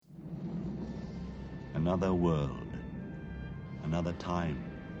Another world, another time,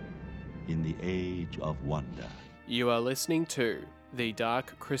 in the age of wonder. You are listening to The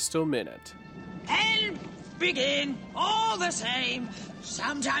Dark Crystal Minute. And begin, all the same.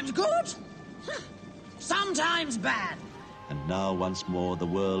 Sometimes good, sometimes bad. And now once more the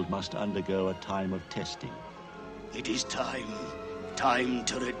world must undergo a time of testing. It is time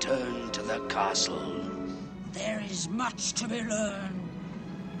to return to the castle. There is much to be learned,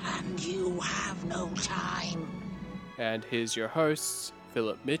 and you have no time. And here's your hosts,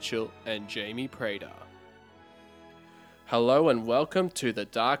 Philip Mitchell and Jamie Prater. Hello and welcome to The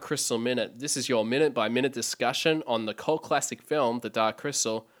Dark Crystal Minute. This is your minute-by-minute discussion on the cult classic film, The Dark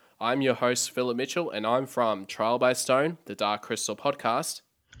Crystal. I'm your host, Philip Mitchell, and I'm from Trial by Stone, The Dark Crystal podcast.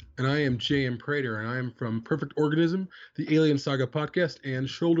 And I am J.M. Prater, and I am from Perfect Organism, the Alien Saga podcast, and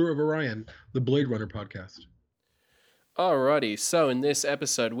Shoulder of Orion, the Blade Runner podcast. Alrighty, so in this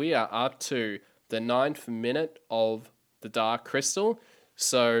episode, we are up to the 9th minute of The Dark Crystal.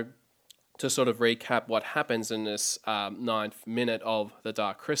 So to sort of recap what happens in this 9th minute of The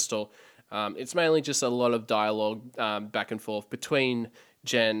Dark Crystal, it's mainly just a lot of dialogue back and forth between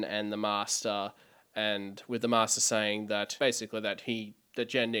Jen and the Master, and with the Master saying that basically that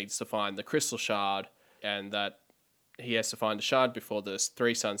Jen needs to find the crystal shard, and that he has to find the shard before the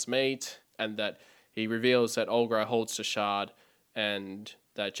three suns meet, and that he reveals that Olgra holds the shard, and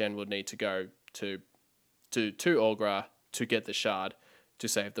that Jen would need to go to Olgra to get the shard to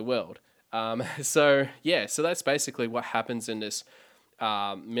save the world. So that's basically what happens in this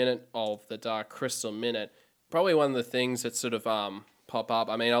minute of the Dark Crystal Minute. Probably one of the things that sort of pop up.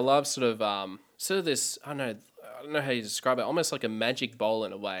 I mean, I love sort of this. I don't know how you describe it. Almost like a magic bowl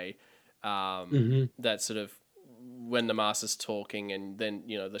in a way. That sort of when the Master's talking, and then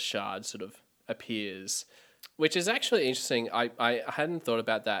the shard sort of appears, which is actually interesting. I hadn't thought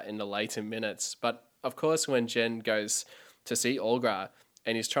about that in the later minutes, but of course when Jen goes to see Olgra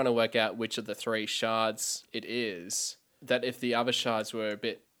and he's trying to work out which of the three shards it is, that if the other shards were a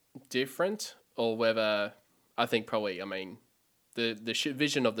bit different, or whether, I think probably, I mean, the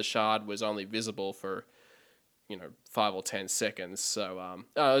vision of the shard was only visible for 5 or 10 seconds. So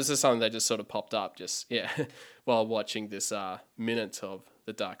it was just something that just sort of popped up while watching this minute of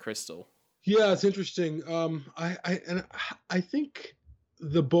the Dark Crystal. Yeah, it's interesting. I think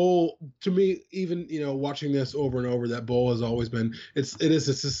the bowl, to me, even watching this over and over, that bowl has always been it's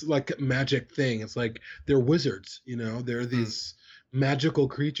this like magic thing. It's like they're wizards, they're these magical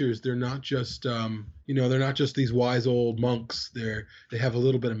creatures. They're not just they're not just these wise old monks. They have a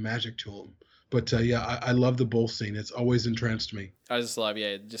little bit of magic to them. But I love the bowl scene. It's always entranced me. I just love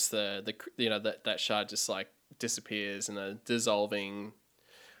just that shard just like disappears and the dissolving,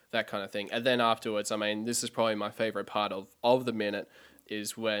 that kind of thing. And then afterwards, I mean, this is probably my favorite part of the minute,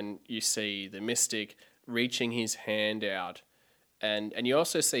 is when you see the Mystic reaching his hand out, and you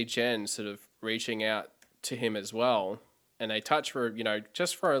also see Jen sort of reaching out to him as well, and they touch for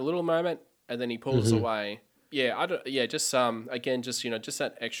just for a little moment, and then he pulls away. Just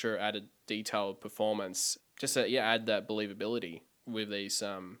that extra added detailed performance, just add that believability with these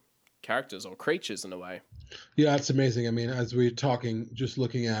characters or creatures in a way. Yeah, it's amazing. I mean, as we're talking, just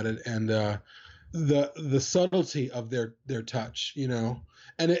looking at it, and the subtlety of their touch, and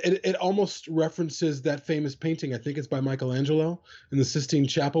it almost references that famous painting. I think it's by Michelangelo in the Sistine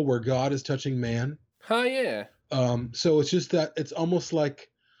Chapel, where God is touching man. Oh yeah. So it's just that it's almost like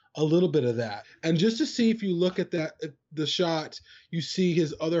a little bit of that. And just to see, if you look at the shot, you see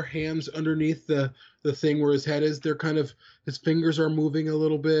his other hands underneath the thing where his head is. They're kind of, his fingers are moving a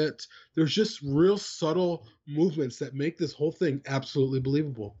little bit. There's just real subtle movements that make this whole thing absolutely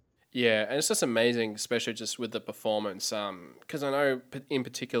believable. Yeah, and it's just amazing, especially just with the performance. Because I know in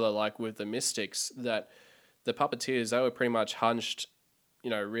particular, like with the Mystics, that the puppeteers, they were pretty much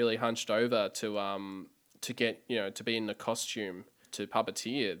really hunched over to get, to be in the costume to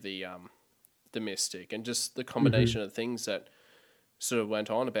puppeteer the Mystic, and just the combination of things that sort of went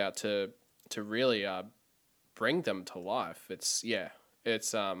on about to really bring them to life. It's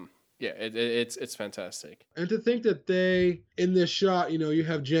fantastic. And to think that they, in this shot, you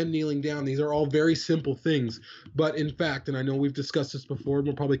have Jen kneeling down. These are all very simple things, but in fact, and I know we've discussed this before, and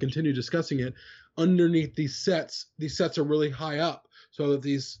we'll probably continue discussing it, underneath these sets are really high up, so that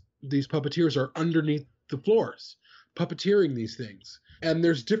these puppeteers are underneath the floors, puppeteering these things. And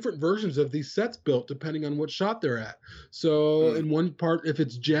there's different versions of these sets built depending on what shot they're at. So in one part, if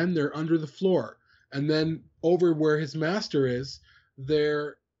it's Jen, they're under the floor. And then over where his master is,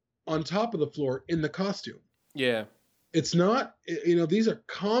 they're on top of the floor in the costume. Yeah. It's not, these are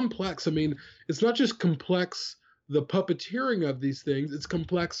complex. I mean, it's not just complex the puppeteering of these things. It's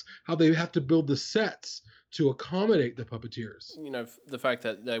complex how they have to build the sets to accommodate the puppeteers. You know, the fact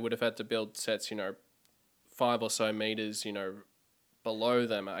that they would have had to build sets, 5 or so meters, below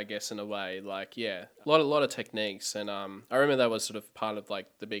them, I guess, in a way. Like, yeah, a lot of techniques. And I remember that was sort of part of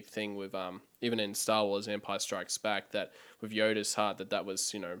like the big thing with even in Star Wars Empire Strikes Back, that with Yoda's heart, that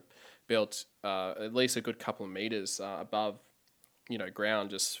was, built at least a good couple of meters above,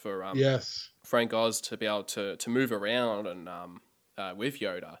 ground, just for Yes. Frank Oz to be able to move around and with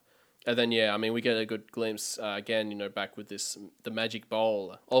Yoda. And then, yeah, I mean, we get a good glimpse again, back with the magic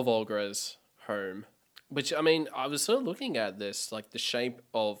bowl of Olgra's home. Which, I mean, I was sort of looking at this, like the shape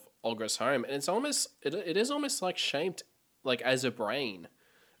of Olgra's home, and it is almost like shaped like as a brain.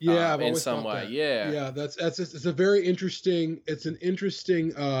 Yeah, in some way. That. Yeah. Yeah, it's a very interesting. It's an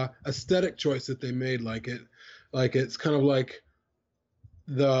interesting aesthetic choice that they made. Like it's kind of like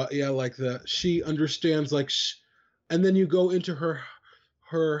she understands and then you go into her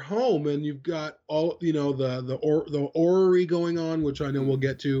home and you've got all the orrery going on, which I know we'll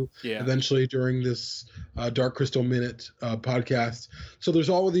get to eventually during this Dark Crystal Minute podcast. So there's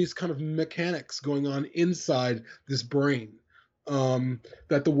all of these kind of mechanics going on inside this brain,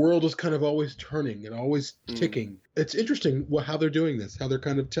 that the world is kind of always turning and always ticking. It's interesting how they're doing this, how they're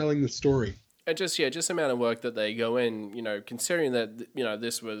kind of telling the story. And just the amount of work that they go in, considering that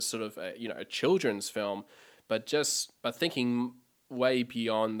this was sort of a children's film, but thinking way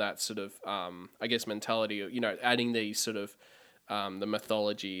beyond that sort of I guess mentality, adding these sort of the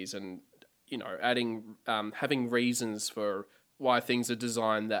mythologies and adding having reasons for why things are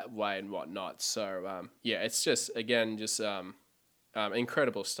designed that way and whatnot. So it's just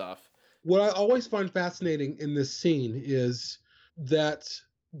incredible stuff. What I always find fascinating in this scene is that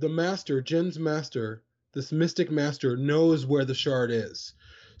the master, Jen's master, this mystic master, knows where the shard is.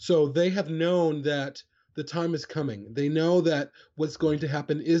 So they have known that the time is coming. They know that what's going to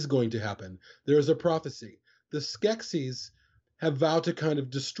happen is going to happen. There is a prophecy. The Skeksis have vowed to kind of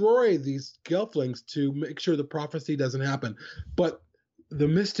destroy these Gelflings to make sure the prophecy doesn't happen. But the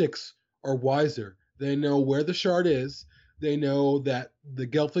mystics are wiser. They know where the shard is. They know that the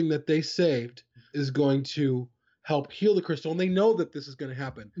Gelfling that they saved is going to help heal the crystal, and they know that this is going to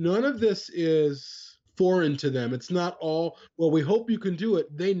happen. None of this is foreign to them. It's not all, well, we hope you can do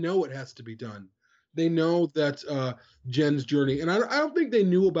it. They know it has to be done. They know that Jen's journey, and I don't think they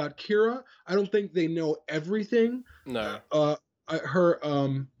knew about Kira. I don't think they know everything. No.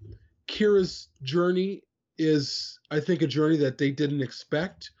 Kira's journey is, I think, a journey that they didn't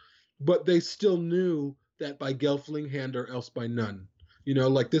expect, but they still knew that by Gelfling hand or else by none.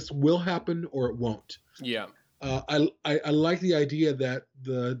 Like this will happen or it won't. Yeah. I like the idea that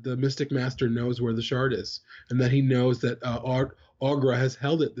the Mystic Master knows where the shard is, and that he knows that Aughra has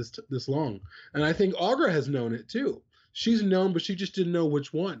held it this long. And I think Aughra has known it too. She's known, but she just didn't know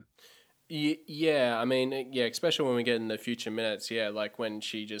which one. Yeah, I mean, especially when we get in the future minutes, like when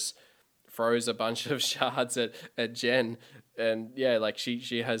she just throws a bunch of shards at Jen, and like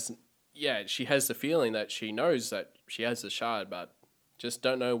she has the feeling that she knows that she has the shard, but just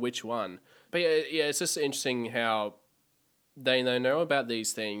don't know which one. But yeah, it's just interesting how they know about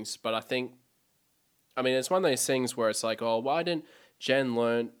these things, but I think, I mean, it's one of those things where it's like, oh, why didn't Jen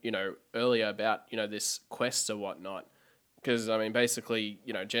learn, earlier about, this quest or whatnot? Because, I mean, basically,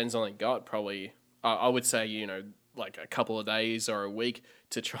 Jen's only got probably, I would say, like a couple of days or a week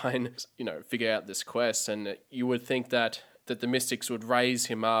to try and, figure out this quest. And you would think that the Mystics would raise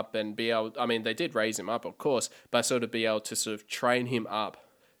him up and be able, I mean, they did raise him up, of course, but sort of be able to sort of train him up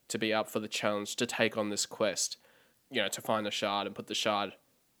to be up for the challenge to take on this quest, to find the shard and put the shard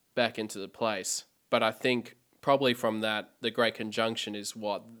back into the place. But I think probably from that, the Great Conjunction is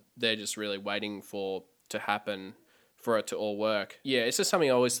what they're just really waiting for to happen for it to all work. Yeah, it's just something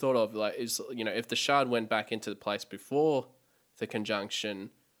I always thought of, like, is, if the shard went back into the place before the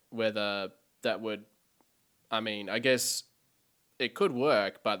Conjunction, whether that would, I mean, I guess it could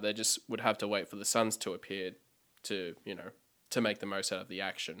work, but they just would have to wait for the suns to appear to, to make the most out of the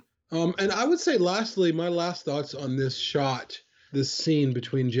action. And I would say, lastly, my last thoughts on this shot, this scene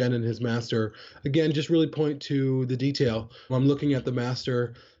between Jen and his master, again, just really point to the detail. I'm looking at the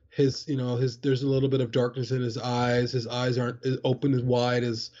master, there's a little bit of darkness in his eyes. His eyes aren't as open as wide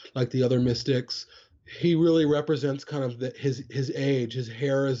as like the other mystics. He really represents kind of his age. His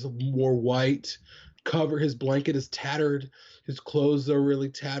hair is more white. His blanket is tattered. His clothes are really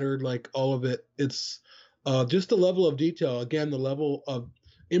tattered, like all of it. It's just the level of detail. Again, the level of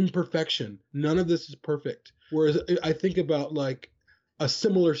imperfection. None of this is perfect. Whereas I think about like a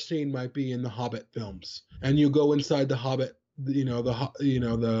similar scene might be in the Hobbit films, and you go inside the Hobbit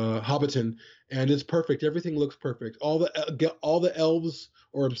the Hobbiton, and it's perfect. Everything looks perfect. All the elves,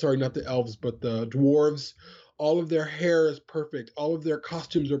 or I'm sorry, not the elves, but the dwarves, all of their hair is perfect. All of their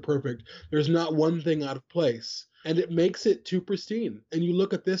costumes are perfect. There's not one thing out of place, and it makes it too pristine. And you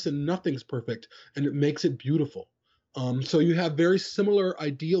look at this, and nothing's perfect, and it makes it beautiful. So you have very similar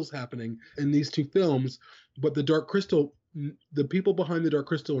ideals happening in these two films, but the Dark Crystal, the people behind the Dark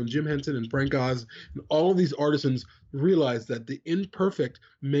Crystal, and Jim Henson and Frank Oz and all of these artisans realize that the imperfect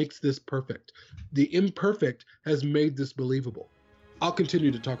makes this perfect. The imperfect has made this believable. I'll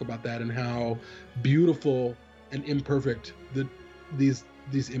continue to talk about that and how beautiful and imperfect these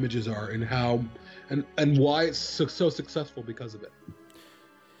images are, and how and why it's so successful because of it.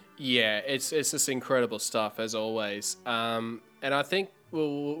 Yeah, it's just incredible stuff as always. And I think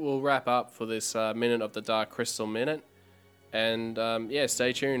we'll wrap up for this minute of the Dark Crystal Minute. And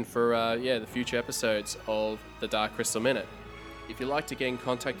stay tuned for the future episodes of the Dark Crystal Minute. If you'd like to get in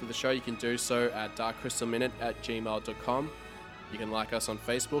contact with the show, you can do so at darkcrystalminute@gmail.com. You can like us on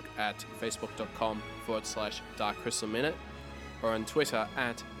Facebook at facebook.com/darkcrystalminute, or on Twitter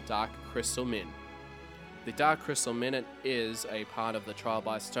at darkcrystalmin. The Dark Crystal Minute is a part of the Trial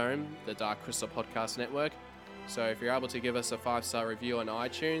by Stone, the Dark Crystal Podcast Network. So if you're able to give us a 5-star review on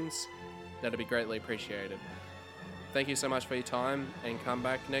iTunes, that'd be greatly appreciated. Thank you so much for your time, and come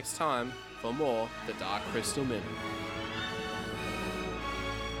back next time for more The Dark Crystal Minute.